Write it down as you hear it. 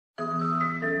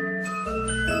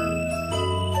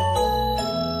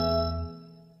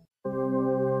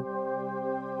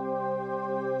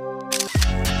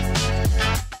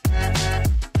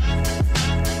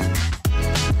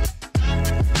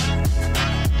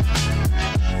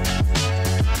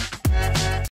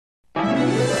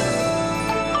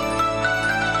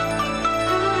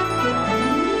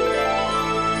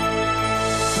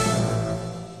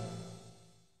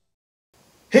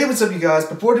Hey, what's up you guys?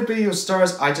 Before the video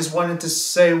starts, I just wanted to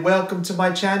say welcome to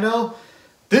my channel.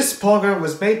 This program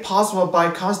was made possible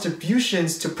by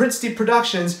contributions to Princely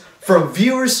Productions from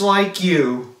viewers like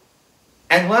you.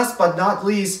 And last but not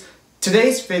least,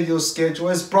 today's video schedule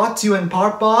is brought to you in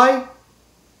part by...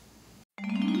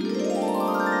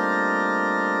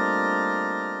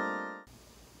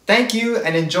 Thank you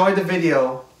and enjoy the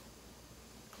video.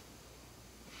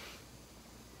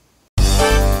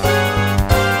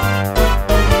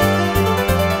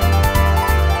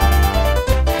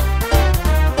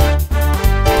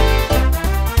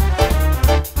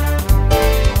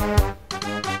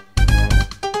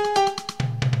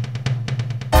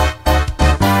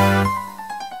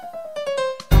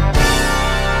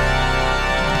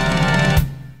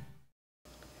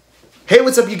 Hey,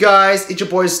 what's up you guys? It's your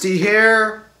boy Steve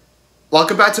here.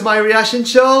 Welcome back to my reaction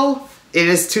show. It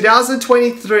is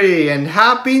 2023 and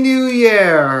Happy New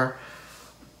Year.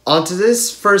 On to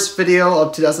this first video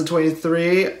of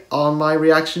 2023 on my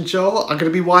reaction show. I'm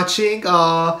gonna be watching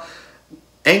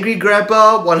Angry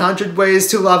Grandpa 100 Ways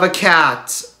to Love a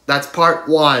Cat. That's part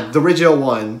 1, the original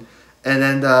one. And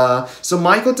then so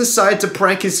Michael decided to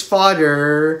prank his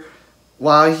father.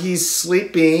 While he's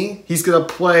sleeping, he's gonna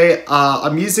play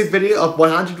a music video of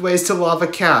 100 Ways to Love a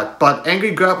Cat. But Angry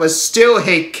Grandpa still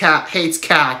hates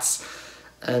cats,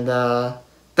 and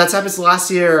that's happened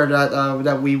last year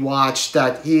that we watched.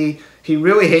 That he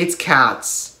really hates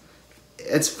cats.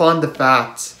 It's fun, the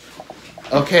fact.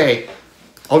 Okay,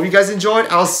 hope you guys enjoyed.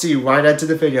 I'll see you right into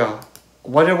the video.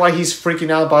 Wonder why he's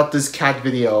freaking out about this cat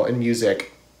video and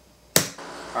music.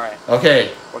 All right.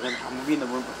 Okay. I'm gonna be in the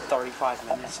room for 35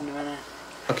 minutes in a minute.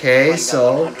 Okay,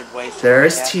 so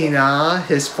there's Tina,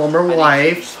 his former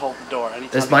wife.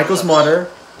 There's Michael's mother.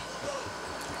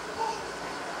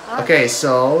 Okay,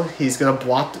 so she's gonna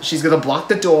block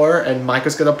the door, and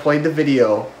Michael's gonna play the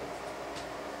video.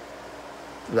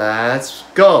 Let's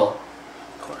go.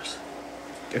 Of course.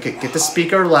 Okay, get the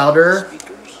speaker louder.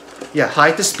 Yeah,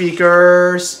 hide the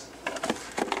speakers.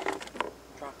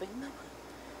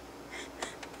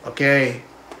 Okay.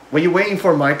 What are you waiting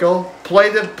for, Michael? Play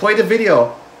the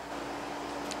video.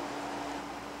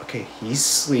 Okay, he's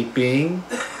sleeping.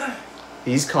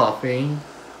 He's coughing.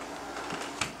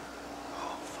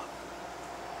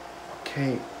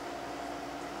 Okay.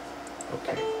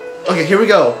 Okay, here we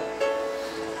go.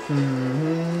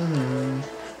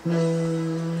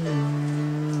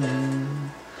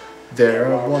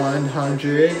 There are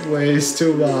 100 ways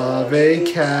to love a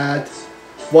cat.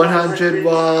 100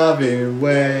 loving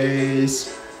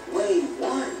ways.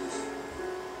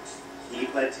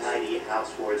 A tiny house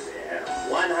for there.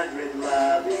 100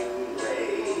 loving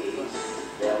ways.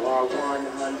 There are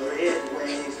 100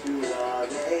 ways to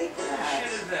love a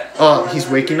cat. Oh, he's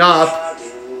waking up.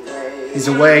 He's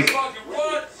awake. What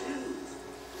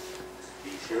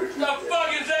the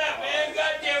fuck is that, man?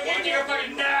 Goddamn, you take a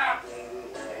fucking nap.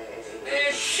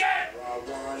 Man, shit.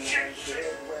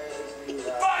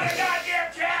 Fuck a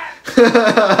goddamn cat.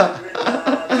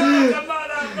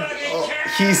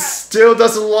 He still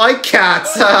doesn't like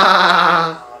cats.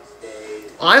 I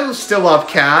still love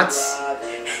cats. I'll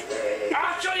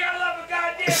show you how to love a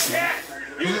goddamn cat.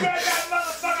 You grab that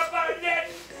motherfucker by the neck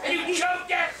and you choke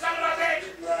that son of a bitch.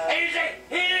 And you say,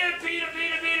 here, Peter,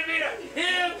 Peter, Peter, Peter.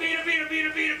 Here, Peter, Peter, Peter,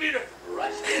 Peter, Peter.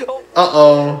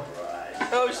 Uh-oh.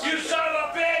 You son of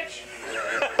a bitch.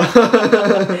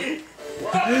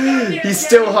 He's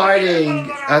still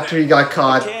hiding after he got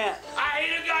caught.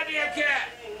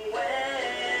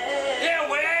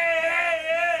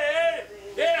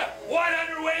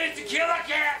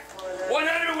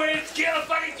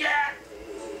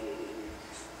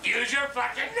 Use your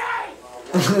fucking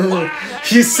knife!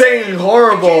 He's saying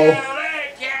horrible.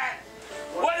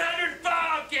 100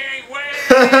 fucking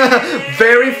ways!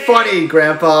 Very funny,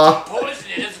 Grandpa.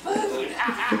 Poisonous food!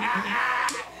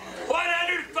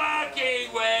 100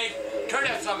 fucking ways! Turn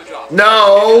that summons off.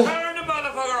 No! Turn the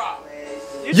motherfucker off!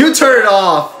 You turn it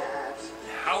off!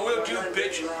 I will do,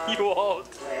 bitch. You won't.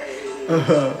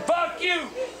 Fuck you!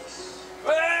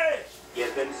 Hey!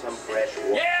 Give them some fresh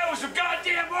water. Yeah, with some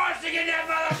goddamn washing in that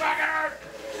motherfucker!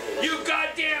 You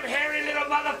goddamn hairy little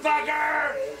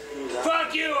motherfucker!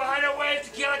 Fuck you, 100 ways to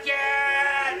kill a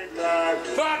cat!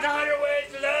 Fuck 100 ways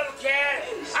to love a cat!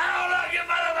 I don't love you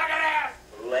motherfucking ass!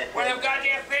 Where them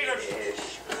goddamn fingers?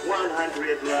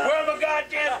 100 Where my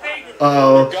goddamn fingers?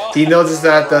 Oh, he noticed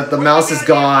that the mouse is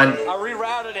gone. I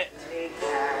rerouted it.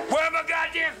 Where my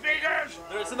goddamn fingers?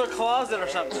 It's in the closet or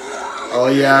something. Oh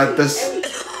yeah, this.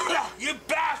 You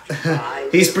bastard!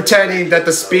 He's pretending that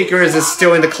the speakers is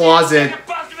still in the closet.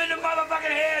 Bust him in the motherfucking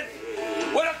head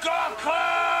with a golf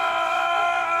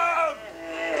club!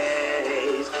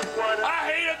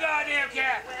 motherfucking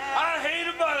cat. I hate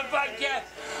a motherfucking cat.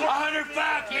 100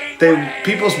 fucking ways.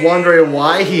 People's wondering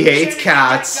why he hates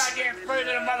cats. Goddamn spray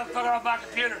little motherfucker on my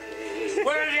computer.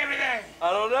 Where is everything? I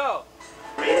don't know.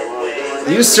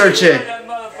 You search it. That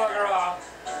motherfucker off.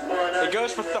 It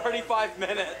goes for 35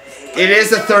 minutes. It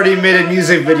is a 30-minute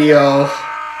music video.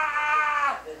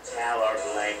 Tower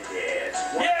blanket.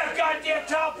 Yeah, goddamn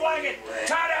tall blanket.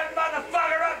 Tie that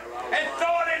motherfucker up and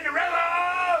throw it in the river.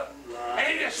 And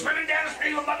he's just swimming down the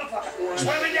stream of motherfucker.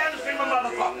 Swimming down the stream of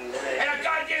motherfucker. And a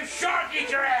goddamn shark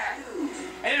eats your ass.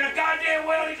 And then a goddamn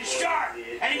whale eats a shark.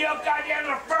 And you know goddamn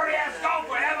little furry ass go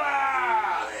forever.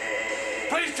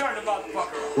 Please turn the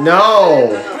motherfucker off. No.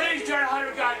 Please turn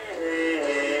 100 goddamn.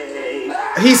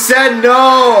 He said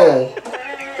no.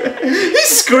 He's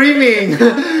screaming.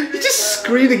 He just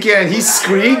screamed again. He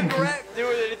screamed.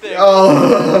 Doing anything.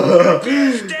 Oh.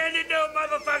 Stand it, no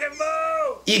motherfucking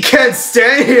move. You can't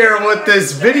stand here with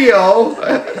this video.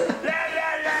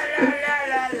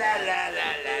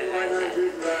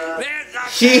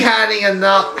 He had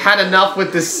enough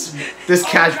with this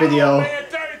catch video.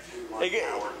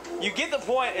 You get the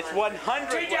point. It's 100.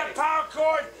 Take that power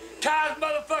cord, tie his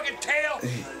motherfucking tail,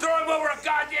 throw him over a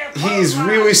goddamn. He's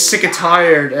really sick and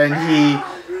tired, and he.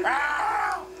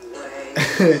 Ow!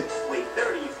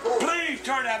 Please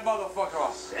turn that motherfucker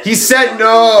off. He said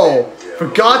no. For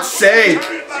God's sake.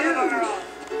 Turn the motherfucker off.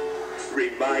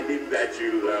 Remind him that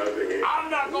you love him. I'm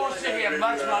not gonna sit here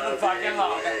much motherfucking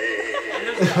longer. And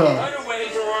there's other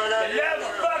ways to love a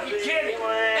fucking kitty.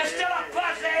 It's still a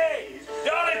pussy. The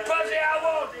only pussy I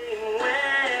want.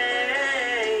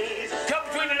 Come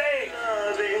between the legs.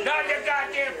 Not your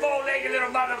goddamn four-legged little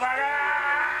motherfucker.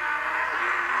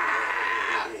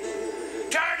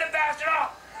 Turn the bastard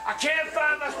off. I can't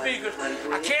find my speakers.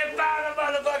 I can't find the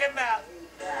motherfucking mouth.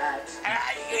 And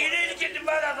you need to get the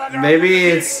motherfucker off. Maybe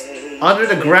it's under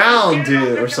the ground,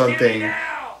 dude, or something.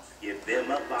 Give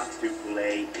them a box to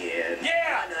play in.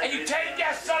 Yeah, and you take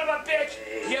that son of a bitch.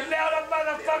 You mail the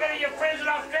motherfucker to your friends in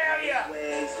Australia.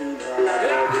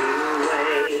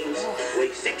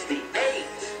 Week 68.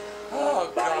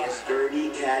 Oh, Buy God. a sturdy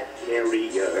cat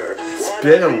carrier. It's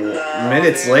been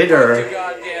minutes later.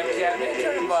 Goddamn cat. Man,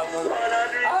 turn the motherfucker. I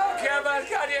don't care about his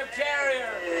goddamn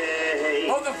carrier.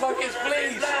 What the fuck is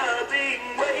please?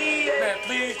 Man,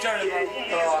 please turn the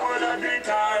motherfucker off. I'm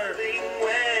tired.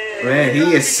 Man, he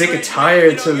is sick and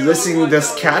tired to listening to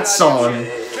this cat song. Turn the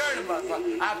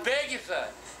motherfucker. I beg you, son.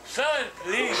 Son,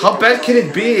 please. How bad can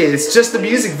it be? It's just a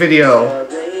music video.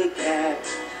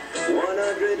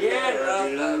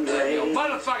 Yeah,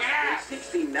 motherfucking ass.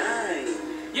 69.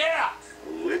 Yeah.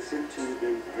 Listen to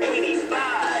them.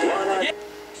 85. Yeah.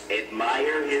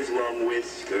 Admire his long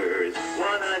whiskers.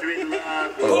 100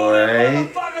 love.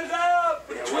 Alright. Motherfuckers up.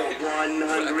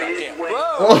 100 ways.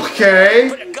 Whoa. Okay.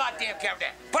 Put the goddamn camera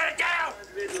down. Put it down.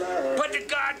 Put the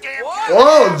goddamn What? camera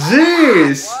Oh,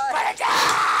 jeez. Put it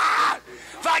down.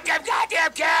 Fuck them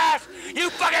goddamn cats. You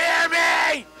fucking hear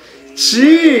me?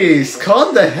 Jeez.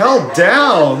 Calm the hell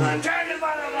down. Turn the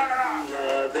motherfucker off.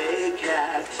 Love a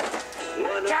cat. Turn the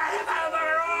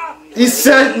motherfucker off. He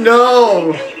said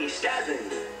no. 87.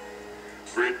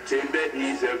 Pretend that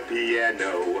he's a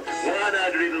piano.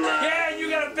 100 love. Yeah, you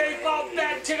got a baseball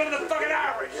bat tickle to the fucking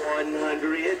Irish.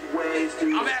 100 ways to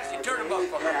I'm asking you, turn the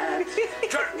motherfucker off.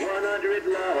 Turn it. 100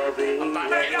 loving. I'm about to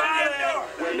get out of door.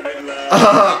 100 love.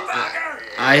 Fucker.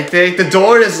 I think the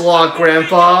door is locked,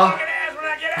 Grandpa. Fucking ass when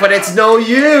I get But out. it's no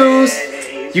use.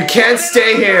 You can't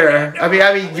stay here. I mean,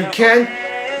 you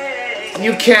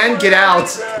can get out.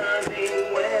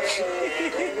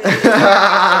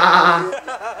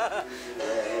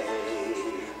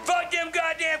 Fuck them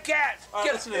goddamn cats.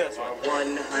 Alright, listen to this one.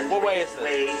 100 What way is this?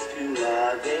 ways to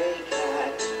love a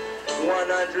cat.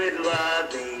 100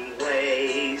 loving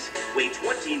ways. Wait,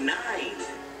 29.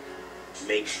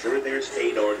 Make sure there's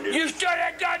 8 or new. You start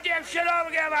that goddamn shit over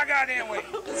again, my goddamn way.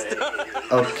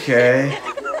 Okay.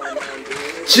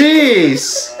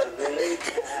 Jeez.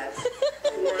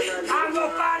 I'm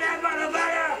gonna find that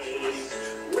motherfucker.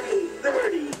 Wait,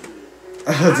 30.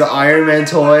 The Iron Man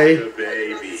toy. The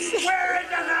baby. Where is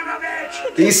the son of a bitch?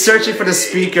 He's searching for the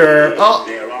speaker. Oh,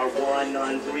 There are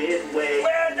 100 ways.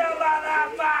 Where's the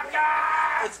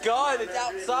motherfucker? It's gone. It's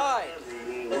outside.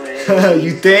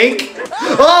 you think?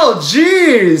 Oh,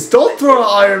 jeez. Don't throw an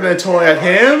Iron Man toy at What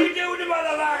him. you do with the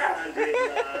motherfucker?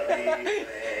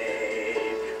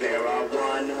 There are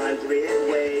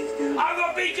 100 ways to I'm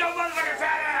gonna beat your motherfucking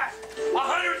fat ass.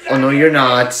 100. Oh, no, you're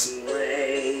not.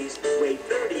 ways. Wait,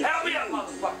 30. Help me up,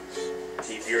 motherfucker.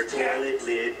 Keep your toilet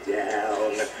lid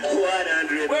down.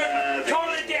 100 We're loving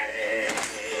totally dead.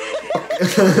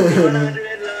 ways.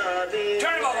 100 loving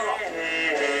Turn him over.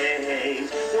 ways.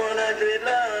 100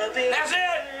 That's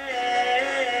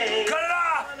it. Cut it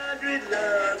off. 100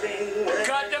 loving ways.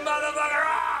 Cut the motherfucker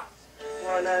off.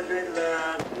 100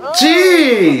 loving.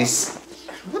 Jeez!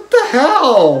 What the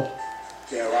hell?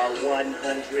 There are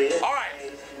 100. All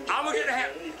right. I'm gonna get the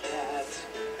hammer.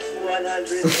 100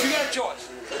 You got a choice.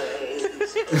 I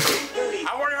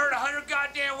already heard 100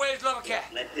 goddamn ways to love a cat.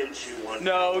 Let them chew on.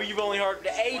 No, you've only heard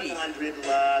the 80. 100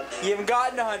 love. You haven't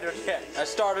gotten 100 yet. I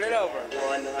started it over.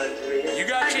 100. You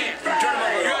got a chance. Turn them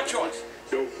over. You got a choice.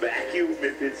 Don't vacuum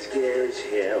if it scares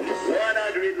him.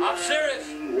 100 I'm serious.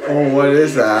 Oh, what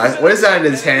is that? What is that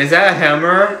in his hand? Is that a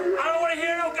hammer? I don't want to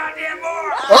hear no goddamn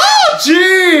more. Oh,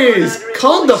 jeez!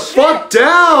 Calm the fuck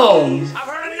down! I've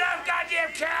heard enough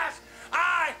goddamn cats.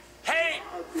 I hate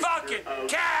fucking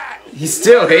cats. He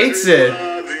still hates it.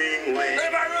 loving ways. Look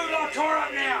at my room all tore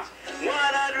up now.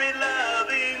 100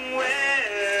 loving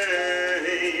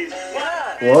ways.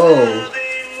 100 Whoa.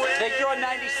 loving ways. Think you're on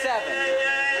 97.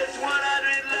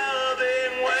 100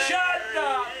 loving ways. Shut the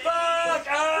fuck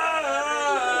up.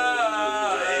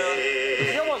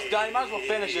 You're almost done. You might as well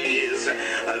finish it.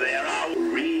 There I'll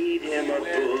read him a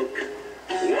book.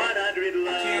 100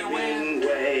 loving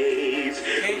ways.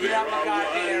 Can't get out my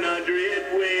goddamn.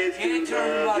 100 ways Can't to turn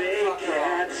the love a motherfucker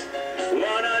cat.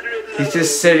 100 He's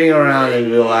just sitting around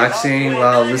and relaxing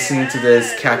while listening to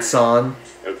this cat song.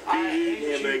 Feed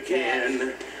him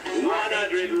again.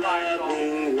 100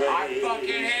 loving I ways.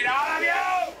 fucking hate all of you.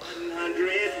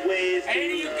 100 ways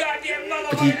Any of you goddamn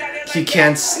But motherfuckers. he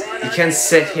can't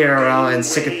sit here around and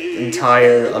sick and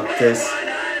tired of this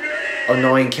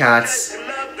annoying cats.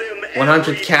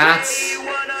 100 cats.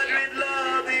 100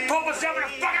 loving. Put myself in a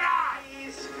fucking eye.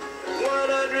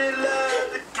 100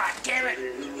 loving. God damn it.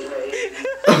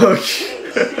 Okay.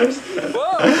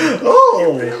 Whoa!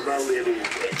 Oh,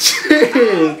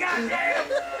 jeez. God damn.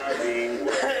 Loving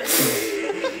ways.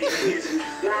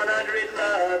 100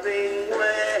 loving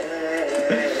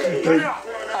ways. Turn it off.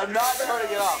 I'm not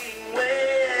turning it off.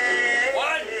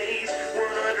 What?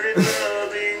 100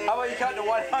 loving. How about you cut to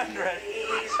 100?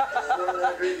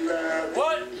 100 loving.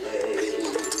 What?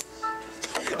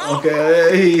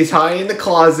 Okay, he's hiding in the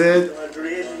closet.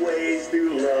 100 ways to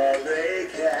love a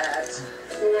cat.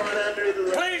 100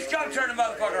 loving. Please come turn the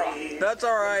motherfucker off. That's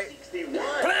alright. 61.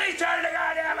 Please turn the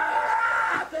goddamn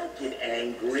off. Don't get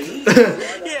angry.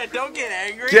 Yeah, don't get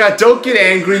angry. Yeah, don't get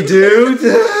angry, dude.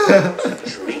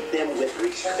 Treat them with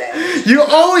respect. You're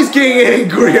always getting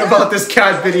angry about this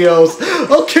cat videos.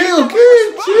 Okay,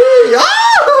 jeez.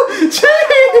 Oh,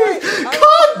 jeez.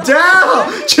 Calm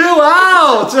down. Chill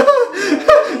out.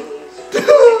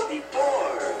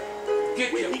 64.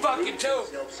 Get your fucking toe.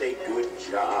 They'll say good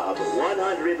job.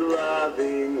 100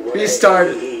 loving ways. Restart.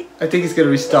 I think he's gonna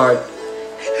restart.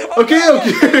 Okay,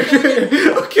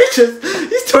 just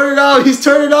he's turning it off. He's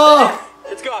turning it off.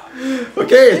 It's gone.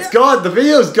 Okay, it's gone. The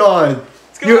video's gone.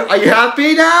 Are you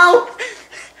happy now?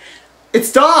 It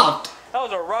stopped. That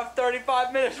was a rough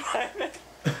 35 minutes. I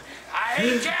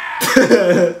hate cats.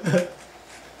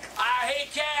 I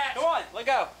hate cats. Come on, let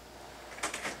go.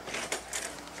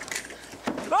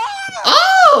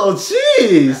 Oh,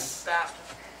 jeez. Faster.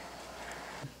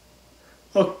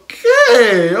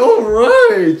 Okay,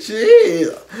 alright, jeez.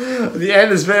 At the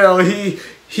end of this video,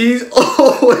 he's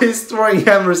always throwing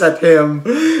hammers at him.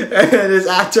 And his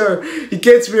actor, he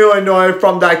gets real annoyed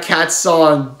from that cat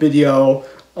song video.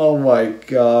 Oh my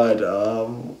god.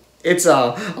 It's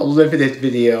a limited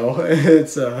video.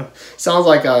 It's sounds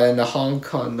like in the Hong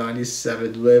Kong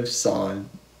 97 Live song.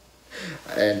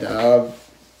 And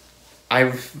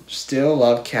I still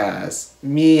love cats.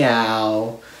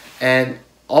 Meow. And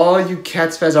all you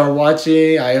cats fans are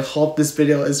watching, I hope this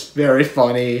video is very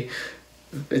funny.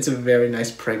 It's a very nice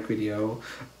prank video.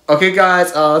 Okay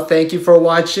guys, thank you for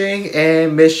watching,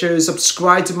 and make sure to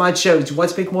subscribe to my channel if you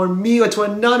want to make more me or to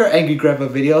another Angry Grandpa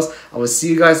videos. I will see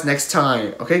you guys next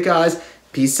time. Okay guys,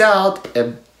 peace out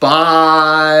and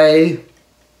bye.